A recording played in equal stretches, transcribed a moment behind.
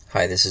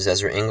Hi, this is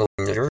Ezra Engel,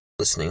 and you're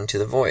listening to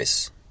The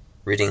Voice,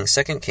 reading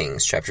 2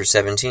 Kings chapter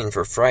 17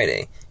 for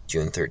Friday,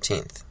 June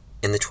 13th.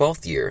 In the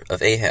 12th year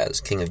of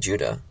Ahaz, king of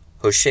Judah,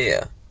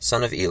 Hoshea,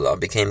 son of Elah,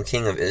 became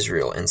king of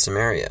Israel in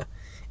Samaria,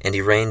 and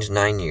he reigned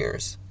 9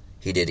 years.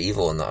 He did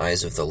evil in the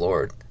eyes of the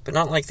Lord, but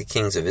not like the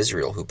kings of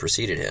Israel who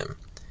preceded him.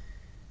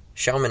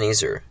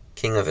 Shalmaneser,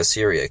 king of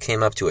Assyria,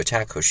 came up to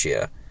attack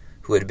Hoshea,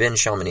 who had been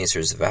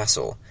Shalmaneser's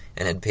vassal,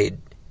 and had paid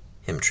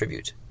him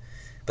tribute.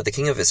 But the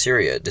king of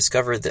Assyria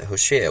discovered that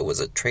Hoshea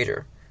was a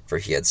traitor, for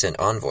he had sent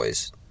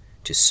envoys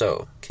to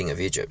So, king of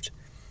Egypt.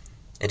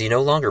 And he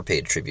no longer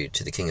paid tribute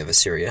to the king of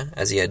Assyria,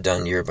 as he had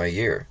done year by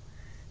year.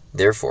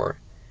 Therefore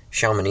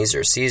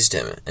Shalmaneser seized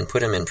him and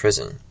put him in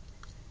prison.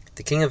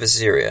 The king of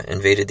Assyria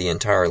invaded the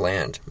entire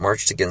land,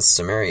 marched against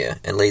Samaria,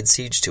 and laid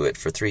siege to it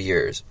for 3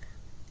 years.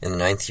 In the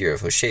 9th year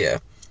of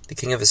Hoshea, the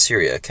king of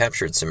Assyria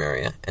captured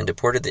Samaria and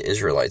deported the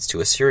Israelites to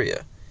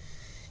Assyria.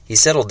 He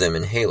settled them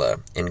in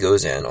Halah, in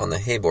Gozan on the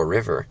Habor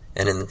River,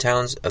 and in the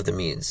towns of the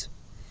Medes.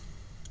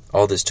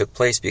 All this took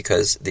place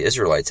because the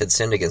Israelites had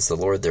sinned against the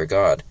Lord their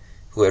God,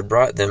 who had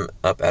brought them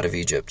up out of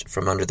Egypt,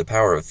 from under the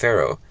power of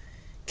Pharaoh,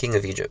 king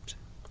of Egypt.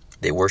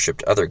 They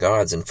worshipped other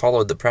gods and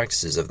followed the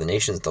practices of the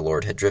nations the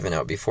Lord had driven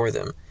out before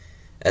them,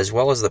 as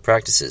well as the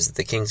practices that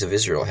the kings of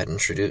Israel had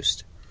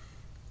introduced.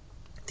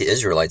 The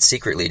Israelites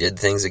secretly did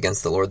things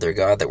against the Lord their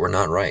God that were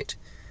not right.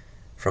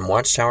 From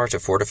watchtower to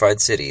fortified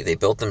city, they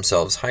built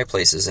themselves high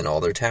places in all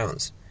their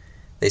towns.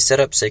 They set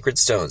up sacred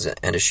stones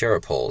and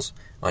Asherah poles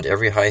on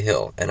every high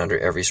hill and under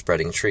every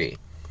spreading tree.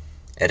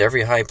 At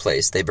every high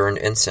place they burned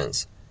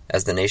incense,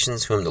 as the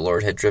nations whom the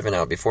Lord had driven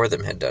out before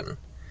them had done.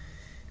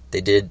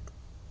 They did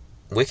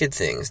wicked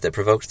things that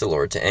provoked the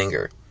Lord to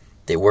anger.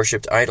 They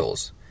worshipped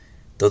idols,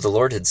 though the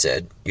Lord had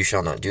said, "You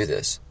shall not do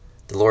this."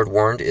 The Lord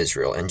warned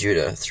Israel and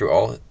Judah through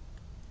all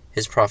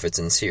his prophets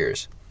and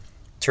seers.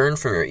 "Turn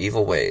from your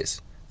evil ways.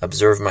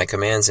 Observe my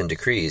commands and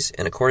decrees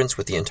in accordance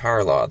with the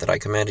entire law that I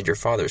commanded your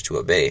fathers to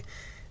obey,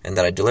 and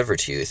that I delivered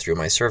to you through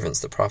my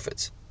servants the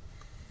prophets."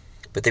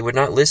 But they would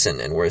not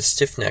listen and were as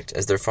stiff-necked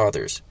as their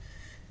fathers,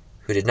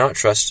 who did not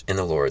trust in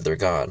the Lord their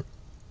God.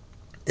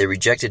 They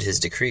rejected his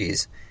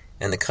decrees,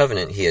 and the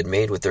covenant he had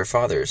made with their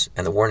fathers,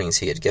 and the warnings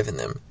he had given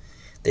them.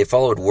 They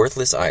followed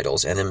worthless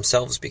idols, and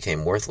themselves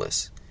became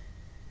worthless.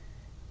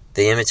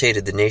 They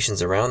imitated the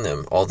nations around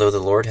them, although the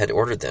Lord had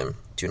ordered them,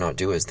 "Do not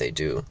do as they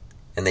do."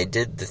 And they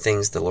did the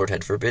things the Lord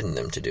had forbidden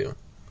them to do.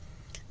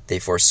 They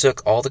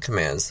forsook all the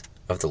commands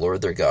of the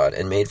Lord their God,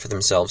 and made for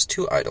themselves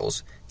 2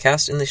 idols,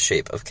 cast in the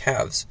shape of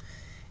calves,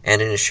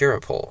 and an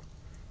Asherah pole.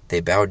 They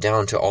bowed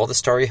down to all the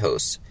starry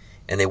hosts,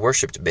 and they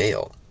worshipped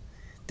Baal.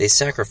 They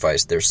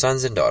sacrificed their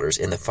sons and daughters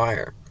in the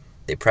fire.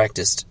 They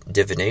practiced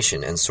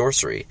divination and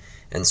sorcery,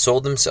 and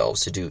sold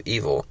themselves to do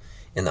evil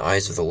in the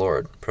eyes of the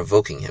Lord,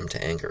 provoking him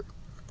to anger.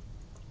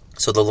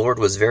 So the Lord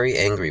was very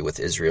angry with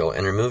Israel,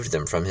 and removed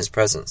them from his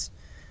presence.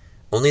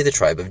 Only the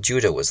tribe of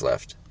Judah was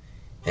left,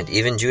 and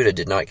even Judah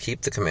did not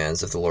keep the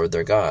commands of the Lord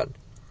their God.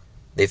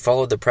 They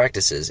followed the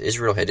practices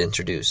Israel had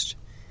introduced.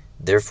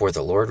 Therefore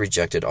the Lord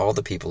rejected all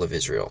the people of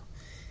Israel.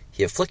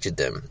 He afflicted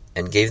them,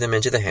 and gave them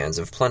into the hands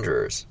of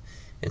plunderers,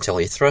 until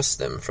he thrust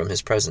them from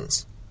his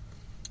presence.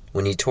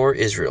 When he tore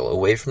Israel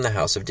away from the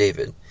house of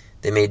David,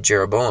 they made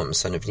Jeroboam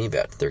son of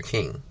Nebat their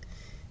king.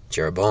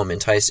 Jeroboam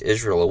enticed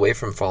Israel away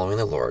from following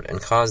the Lord, and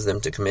caused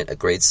them to commit a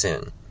great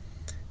sin.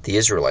 The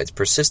Israelites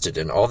persisted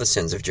in all the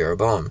sins of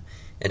Jeroboam,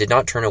 and did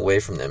not turn away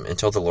from them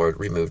until the Lord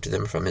removed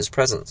them from his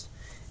presence,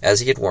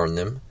 as he had warned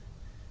them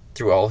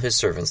through all his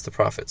servants the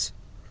prophets.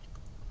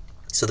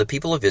 So the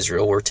people of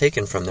Israel were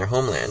taken from their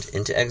homeland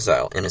into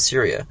exile in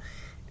Assyria,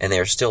 and they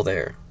are still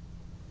there.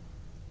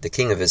 The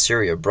king of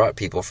Assyria brought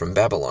people from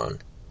Babylon,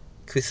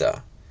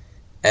 Cutha,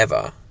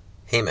 Ava,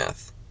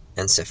 Hamath,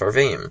 and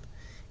Sepharvaim,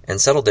 and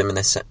settled them in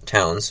the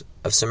towns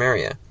of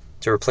Samaria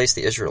to replace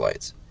the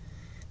Israelites.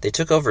 They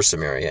took over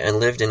Samaria and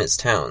lived in its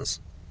towns.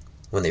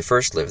 When they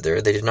first lived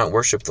there, they did not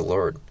worship the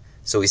Lord,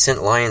 so he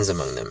sent lions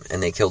among them,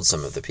 and they killed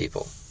some of the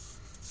people.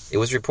 It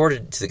was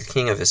reported to the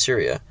king of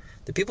Assyria,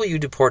 "The people you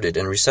deported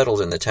and resettled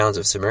in the towns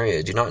of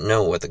Samaria do not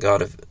know what the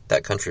God of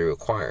that country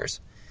requires.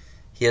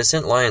 He has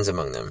sent lions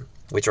among them,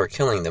 which are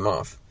killing them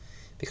off,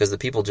 because the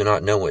people do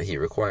not know what he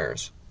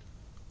requires."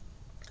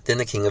 Then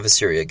the king of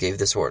Assyria gave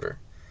this order: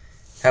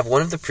 "Have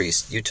one of the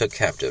priests you took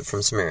captive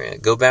from Samaria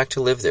go back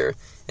to live there,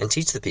 and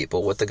teach the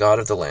people what the God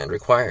of the land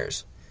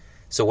requires."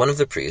 So one of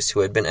the priests who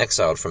had been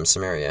exiled from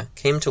Samaria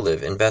came to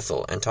live in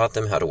Bethel, and taught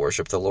them how to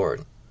worship the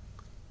Lord.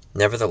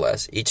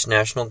 Nevertheless, each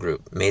national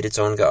group made its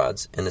own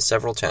gods in the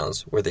several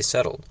towns where they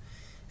settled,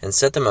 and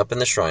set them up in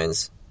the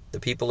shrines the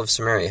people of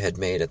Samaria had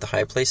made at the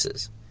high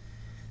places.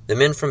 The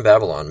men from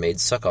Babylon made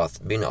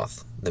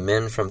Succoth-Benoth, the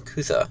men from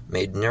Cutha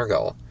made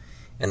Nergal,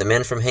 and the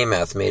men from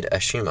Hamath made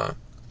Ashima.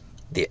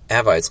 The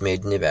Avites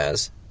made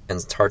Nibaz and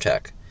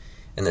Tartak,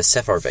 and the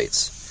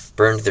Sepharvites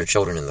burned their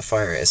children in the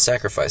fire as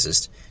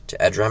sacrifices to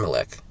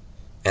Adramelech,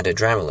 and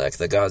Adramelech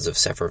the gods of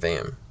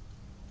Sepharvaim.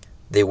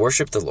 They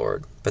worshipped the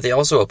Lord, but they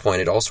also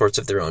appointed all sorts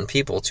of their own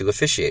people to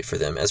officiate for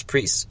them as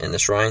priests in the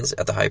shrines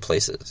at the high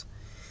places.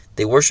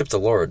 They worshipped the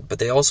Lord, but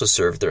they also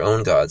served their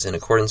own gods in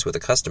accordance with the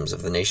customs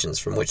of the nations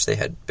from which they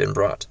had been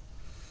brought.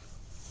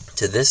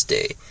 To this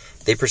day,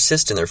 they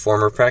persist in their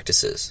former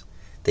practices.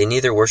 They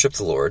neither worship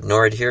the Lord,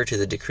 nor adhere to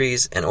the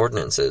decrees and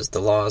ordinances, the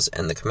laws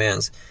and the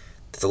commands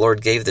that the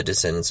Lord gave the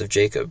descendants of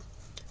Jacob,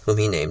 whom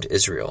he named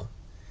Israel.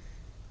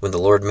 When the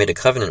Lord made a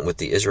covenant with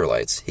the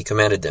Israelites, he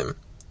commanded them,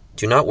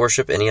 "Do not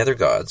worship any other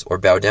gods, or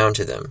bow down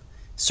to them,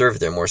 serve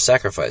them, or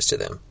sacrifice to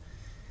them.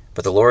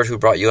 But the Lord who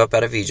brought you up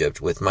out of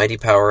Egypt with mighty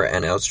power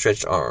and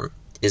outstretched arm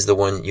is the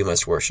one you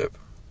must worship.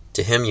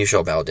 To him you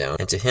shall bow down,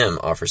 and to him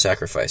offer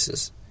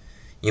sacrifices.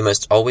 You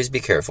must always be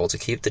careful to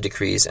keep the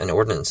decrees and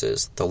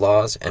ordinances, the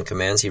laws and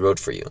commands he wrote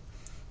for you.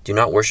 Do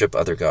not worship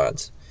other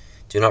gods.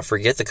 Do not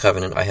forget the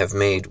covenant I have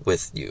made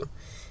with you,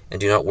 and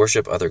do not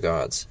worship other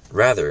gods.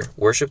 Rather,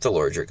 worship the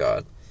Lord your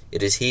God.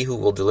 It is he who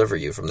will deliver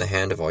you from the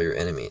hand of all your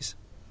enemies."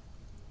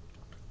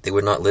 They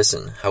would not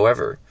listen,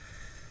 however,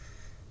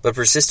 but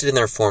persisted in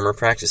their former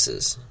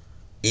practices.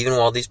 Even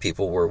while these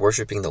people were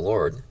worshipping the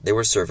Lord, they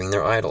were serving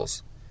their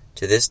idols.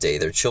 To this day,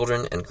 their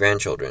children and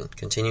grandchildren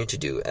continue to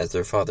do as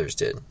their fathers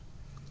did.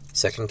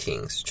 2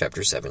 Kings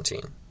chapter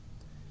 17.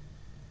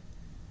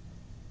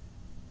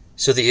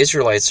 So the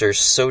Israelites are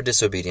so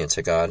disobedient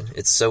to God,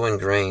 it's so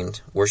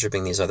ingrained,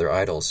 worshipping these other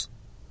idols,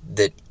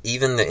 that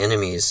even the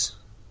enemies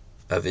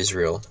of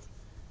Israel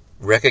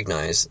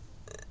recognize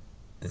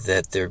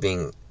that they're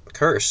being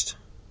cursed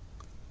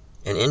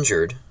and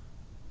injured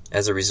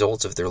as a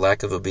result of their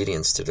lack of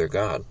obedience to their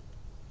God.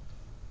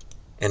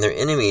 And their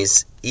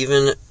enemies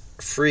even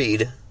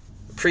freed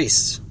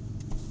priests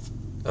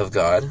of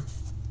God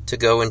to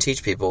go and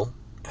teach people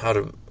how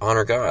to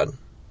honor God,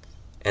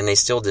 and they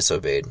still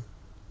disobeyed.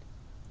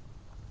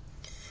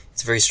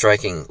 It's very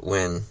striking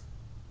when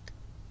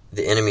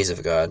the enemies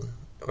of God,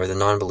 or the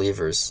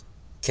non-believers,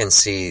 can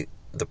see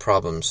the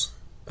problems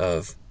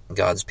of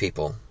God's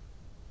people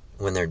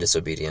when they're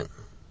disobedient,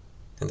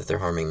 and that they're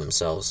harming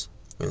themselves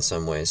in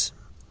some ways.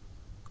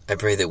 I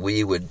pray that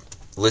we would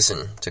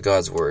listen to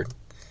God's word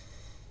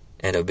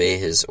and obey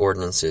his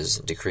ordinances,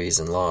 decrees,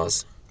 and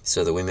laws,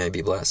 so that we may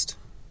be blessed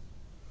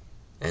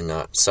and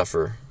not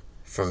suffer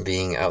from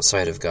being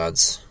outside of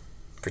God's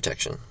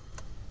protection.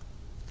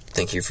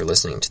 Thank you for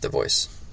listening to The Voice.